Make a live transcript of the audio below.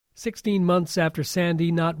16 months after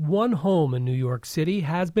Sandy, not one home in New York City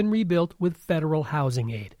has been rebuilt with federal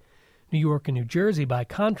housing aid. New York and New Jersey, by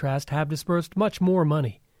contrast, have dispersed much more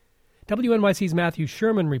money. WNYC's Matthew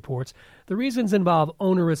Sherman reports the reasons involve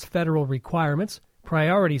onerous federal requirements,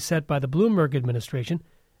 priorities set by the Bloomberg administration,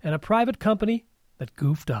 and a private company that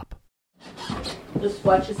goofed up. Just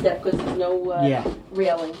watch your step because there's no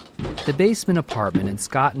railing. The basement apartment in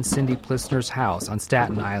Scott and Cindy Plissner's house on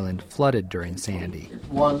Staten Island flooded during Sandy. It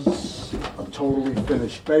was a totally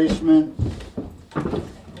finished basement,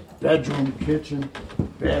 bedroom, kitchen,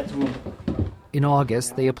 bathroom. In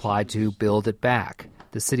August, they applied to Build It Back,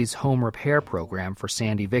 the city's home repair program for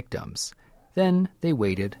Sandy victims. Then they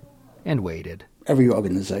waited and waited. Every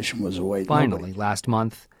organization was away. Finally, last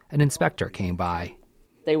month, an inspector came by.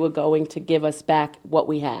 They were going to give us back what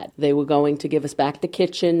we had. They were going to give us back the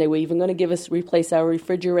kitchen. They were even going to replace our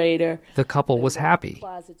refrigerator. The couple was happy.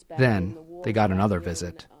 Then they got another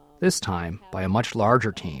visit, this time by a much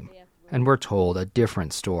larger team, and were told a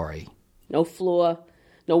different story. No floor,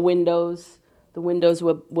 no windows. The windows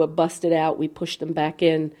were busted out. We pushed them back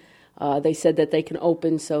in. They said that they can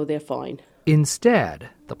open, so they're fine. Instead,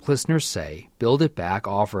 the Plissners say Build It Back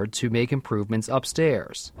offered to make improvements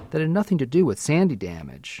upstairs that had nothing to do with Sandy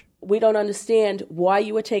damage. We don't understand why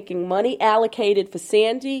you were taking money allocated for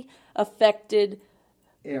Sandy-affected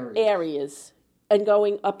areas and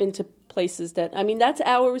going up into places that's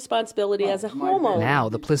our responsibility as a homeowner. Now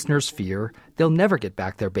the Plissners fear they'll never get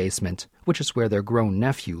back their basement, which is where their grown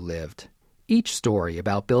nephew lived. Each story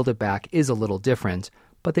about Build It Back is a little different,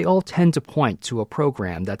 but they all tend to point to a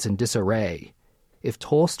program that's in disarray. If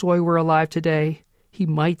Tolstoy were alive today, he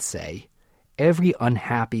might say, every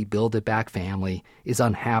unhappy Build It Back family is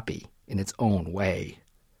unhappy in its own way.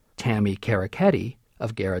 Tammy Carachetti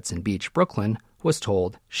of Garrettson Beach, Brooklyn, was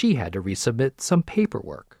told she had to resubmit some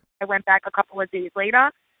paperwork. I went back a couple of days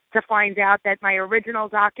later to find out that my original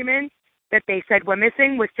documents that they said were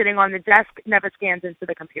missing was sitting on the desk, never scanned into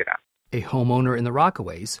the computer. A homeowner in the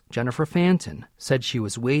Rockaways, Jennifer Fanton, said she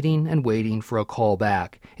was waiting and waiting for a call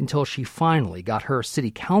back until she finally got her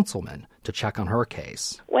city councilman to check on her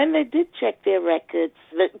case. When they did check their records,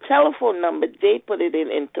 the telephone number, they put it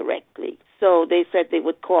in incorrectly. So they said they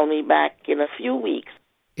would call me back in a few weeks.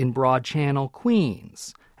 In Broad Channel,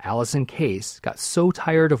 Queens, Allison Case got so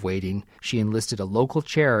tired of waiting, she enlisted a local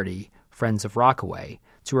charity, Friends of Rockaway,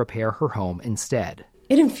 to repair her home instead.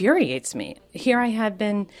 It infuriates me. Here I had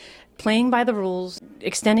been playing by the rules,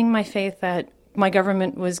 extending my faith that my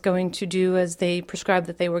government was going to do as they prescribed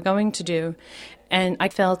that they were going to do, and I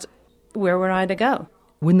felt, where were I to go?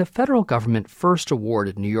 When the federal government first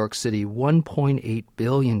awarded New York City $1.8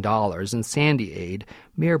 billion in Sandy aid,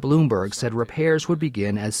 Mayor Bloomberg said repairs would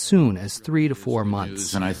begin as soon as 3 to 4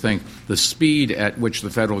 months. And I think the speed at which the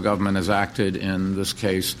federal government has acted in this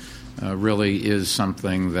case really is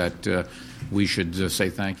something that we should say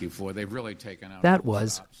thank you for. They've really taken out... That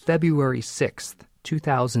was February 6th,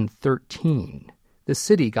 2013. The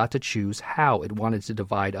city got to choose how it wanted to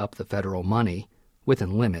divide up the federal money,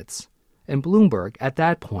 within limits. And Bloomberg, at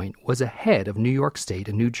that point, was ahead of New York State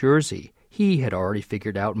and New Jersey. He had already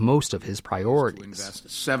figured out most of his priorities. To invest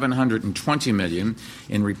 $720 million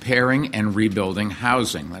in repairing and rebuilding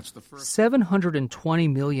housing. That's the first...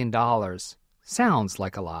 $720 million sounds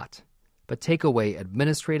like a lot. But take away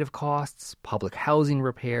administrative costs, public housing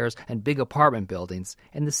repairs, and big apartment buildings,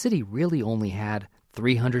 and the city really only had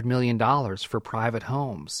 $300 million for private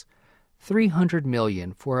homes. $300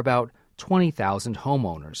 million for about 20,000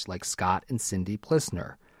 homeowners like Scott and Cindy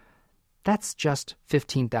Plissner. That's just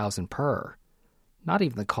 $15,000 per. Not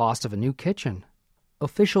even the cost of a new kitchen.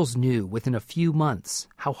 Officials knew within a few months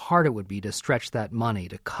how hard it would be to stretch that money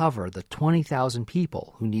to cover the 20,000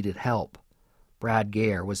 people who needed help. Brad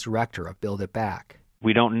Gare was director of Build It Back.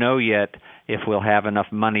 We don't know yet if we'll have enough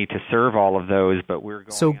money to serve all of those, but we're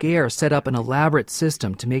going... So Gare set up an elaborate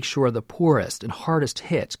system to make sure the poorest and hardest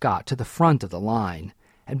hit got to the front of the line,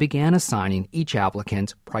 and began assigning each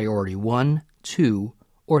applicant priority 1, 2,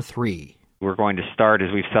 or 3. We're going to start,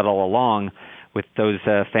 as we've said all along, with those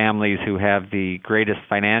families who have the greatest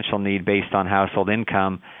financial need based on household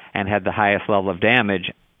income and had the highest level of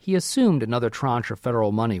damage. He assumed another tranche of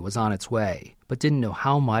federal money was on its way, but didn't know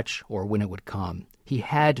how much or when it would come. He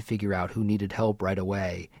had to figure out who needed help right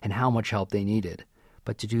away and how much help they needed.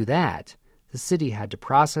 But to do that, the city had to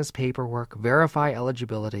process paperwork, verify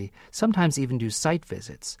eligibility, sometimes even do site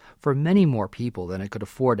visits for many more people than it could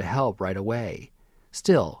afford to help right away.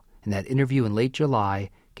 Still, in that interview in late July,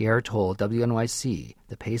 Gare told WNYC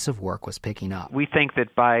the pace of work was picking up. We think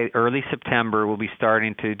that by early September we'll be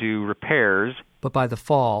starting to do repairs. But by the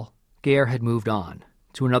fall, Gare had moved on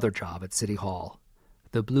to another job at City Hall.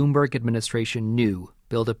 the Bloomberg administration knew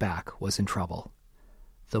Build It Back was in trouble.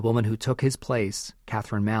 The woman who took his place,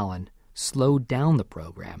 Catherine Mallon, slowed down the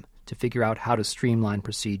program to figure out how to streamline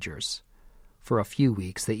procedures. For a few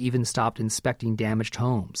weeks, they even stopped inspecting damaged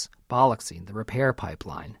homes, bollocksing the repair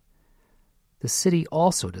pipeline. The city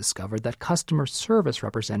also discovered that customer service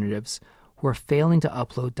representatives were failing to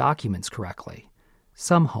upload documents correctly.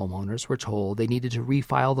 Some homeowners were told they needed to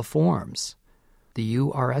refile the forms. The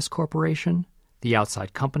URS Corporation, the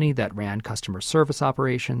outside company that ran customer service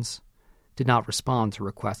operations, did not respond to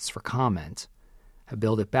requests for comment. A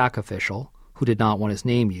Build It Back official, who did not want his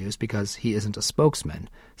name used because he isn't a spokesman,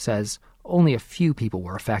 says only a few people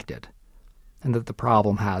were affected, and that the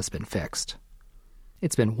problem has been fixed.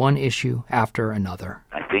 It's been one issue after another.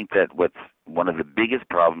 I think that what's one of the biggest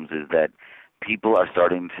problems is that people are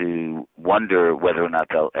starting to wonder whether or not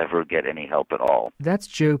they'll ever get any help at all. That's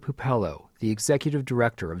Joe Pupello, the executive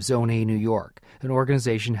director of Zone A New York, an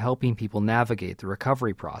organization helping people navigate the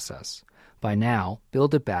recovery process. By now,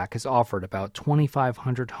 Build It Back has offered about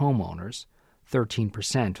 2,500 homeowners,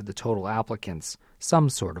 13% of the total applicants, some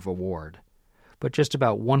sort of award. But just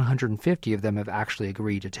about 150 of them have actually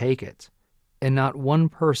agreed to take it. And not one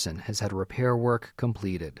person has had repair work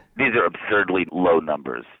completed. These are absurdly low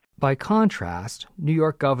numbers. By contrast, New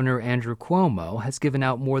York Governor Andrew Cuomo has given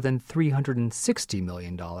out more than $360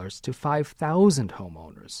 million to 5,000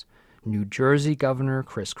 homeowners. New Jersey Governor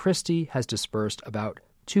Chris Christie has disbursed about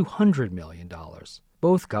 $200 million.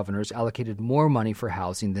 Both governors allocated more money for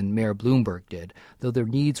housing than Mayor Bloomberg did, though their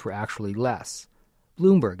needs were actually less.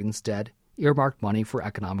 Bloomberg instead earmarked money for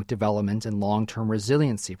economic development and long-term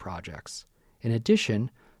resiliency projects. In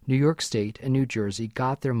addition, New York State and New Jersey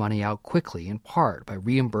got their money out quickly, in part by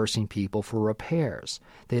reimbursing people for repairs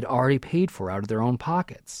they had already paid for out of their own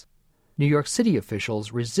pockets. New York City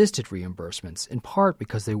officials resisted reimbursements, in part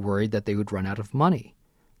because they worried that they would run out of money.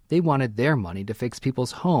 They wanted their money to fix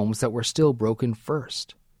people's homes that were still broken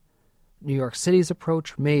first. New York City's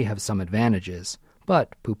approach may have some advantages,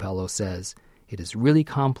 but, Pupello says, it is really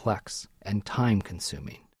complex and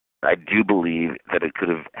time-consuming. I do believe that it could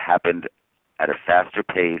have happened at a faster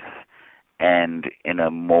pace and in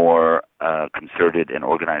a more concerted and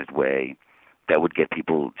organized way that would get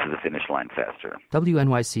people to the finish line faster.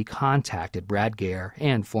 WNYC contacted Brad Gayer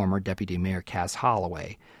and former Deputy Mayor Cass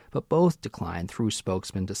Holloway, but both declined through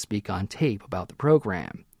spokesmen to speak on tape about the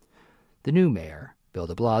program. The new mayor, Bill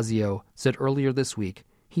de Blasio, said earlier this week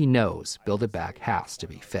he knows Build It Back has to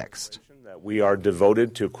be fixed. We are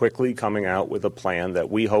devoted to quickly coming out with a plan that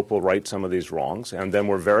we hope will right some of these wrongs, and then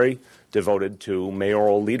we're very devoted to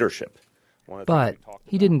mayoral leadership. But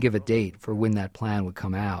he didn't give a date for when that plan would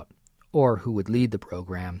come out, or who would lead the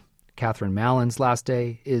program. Catherine Mallon's last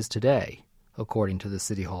day is today, according to the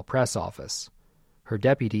City Hall press office. Her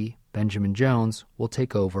deputy, Benjamin Jones, will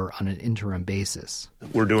take over on an interim basis.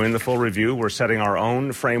 We're doing the full review. We're setting our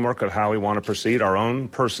own framework of how we want to proceed, our own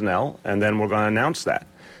personnel, and then we're going to announce that.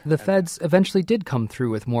 The feds eventually did come through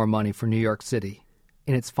with more money for New York City.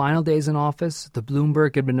 In its final days in office, the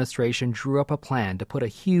Bloomberg administration drew up a plan to put a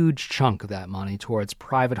huge chunk of that money towards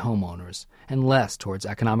private homeowners and less towards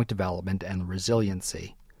economic development and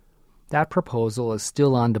resiliency. That proposal is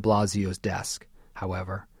still on de Blasio's desk,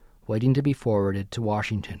 however, waiting to be forwarded to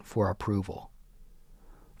Washington for approval.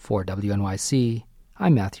 For WNYC,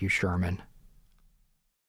 I'm Matthew Sherman.